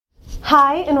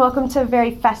Hi, and welcome to a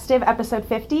very festive episode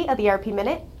 50 of the ERP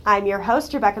Minute. I'm your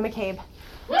host, Rebecca McCabe.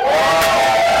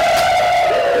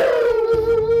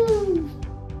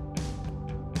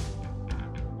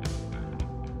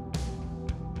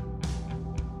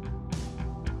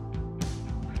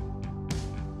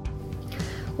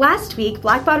 Last week,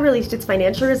 Blackbaud released its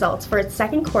financial results for its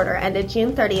second quarter ended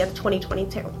June 30th,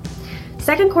 2022.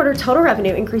 Second quarter total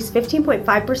revenue increased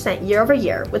 15.5% year over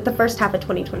year with the first half of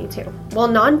 2022, while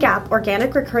non-GAAP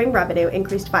organic recurring revenue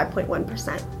increased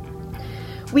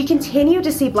 5.1%. We continue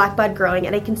to see Blackbaud growing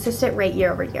at a consistent rate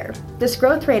year over year. This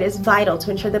growth rate is vital to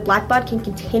ensure that Blackbaud can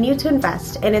continue to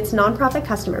invest in its nonprofit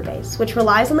customer base, which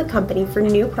relies on the company for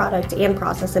new product and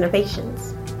process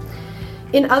innovations.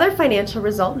 In other financial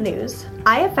result news,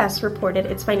 IFS reported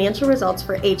its financial results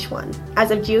for H1 as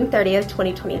of June 30th,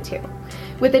 2022,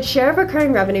 with its share of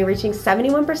recurring revenue reaching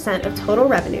 71% of total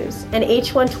revenues, and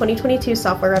H1 2022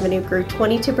 software revenue grew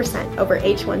 22% over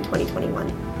H1 2021.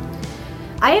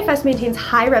 IFS maintains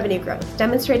high revenue growth,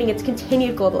 demonstrating its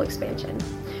continued global expansion.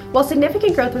 While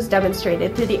significant growth was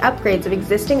demonstrated through the upgrades of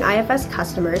existing IFS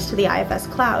customers to the IFS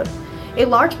cloud, a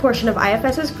large portion of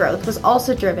IFS's growth was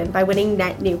also driven by winning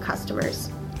net new customers.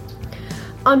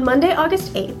 On Monday,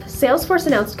 August 8th, Salesforce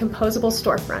announced Composable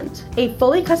Storefront, a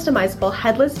fully customizable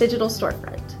headless digital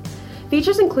storefront.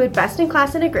 Features include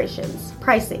best-in-class integrations,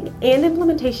 pricing, and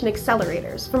implementation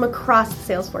accelerators from across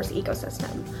the Salesforce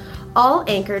ecosystem, all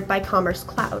anchored by Commerce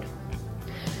Cloud.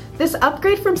 This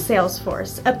upgrade from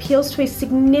Salesforce appeals to a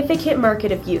significant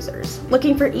market of users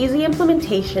looking for easy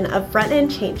implementation of front-end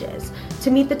changes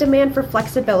to meet the demand for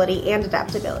flexibility and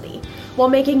adaptability, while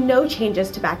making no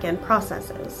changes to back-end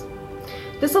processes.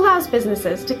 This allows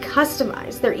businesses to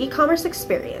customize their e-commerce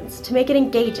experience to make it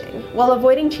engaging while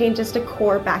avoiding changes to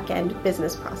core back-end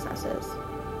business processes.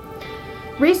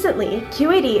 Recently,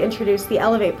 QAD introduced the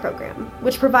Elevate program,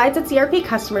 which provides its ERP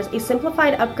customers a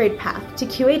simplified upgrade path to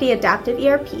QAD Adaptive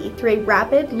ERP through a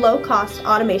rapid, low-cost,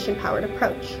 automation-powered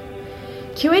approach.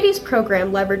 QAD's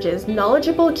program leverages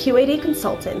knowledgeable QAD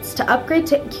consultants to upgrade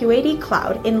to QAD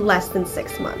Cloud in less than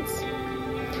 6 months.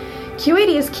 QAD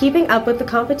is keeping up with the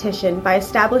competition by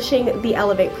establishing the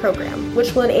Elevate program,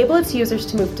 which will enable its users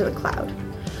to move to the cloud.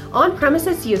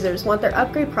 On-premises users want their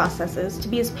upgrade processes to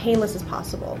be as painless as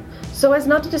possible, so as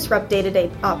not to disrupt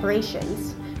day-to-day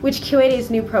operations, which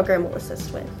QAD's new program will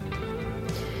assist with.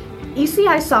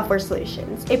 ECI Software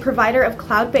Solutions, a provider of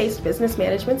cloud-based business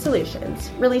management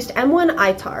solutions, released M1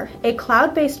 ITAR, a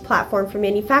cloud-based platform for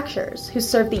manufacturers who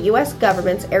serve the U.S.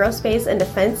 government's aerospace and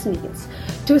defense needs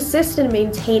to assist in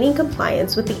maintaining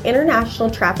compliance with the International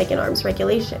Traffic in Arms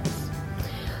regulations.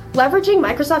 Leveraging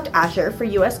Microsoft Azure for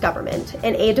U.S. government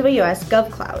and AWS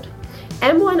GovCloud,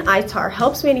 M1 ITAR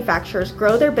helps manufacturers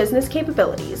grow their business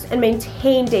capabilities and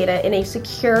maintain data in a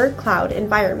secure cloud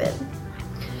environment.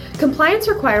 Compliance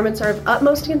requirements are of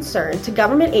utmost concern to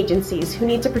government agencies who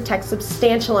need to protect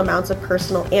substantial amounts of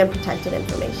personal and protected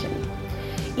information.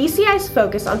 ECI's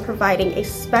focus on providing a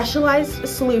specialized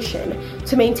solution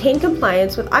to maintain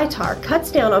compliance with ITAR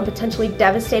cuts down on potentially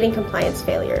devastating compliance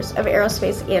failures of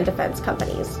aerospace and defense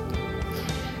companies.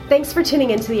 Thanks for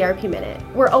tuning into the ERP Minute.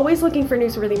 We're always looking for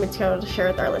newsworthy material to share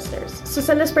with our listeners, so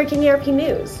send us breaking ERP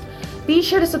news. Be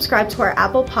sure to subscribe to our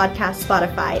Apple Podcast,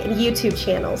 Spotify, and YouTube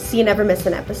channels so you never miss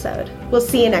an episode. We'll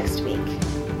see you next week.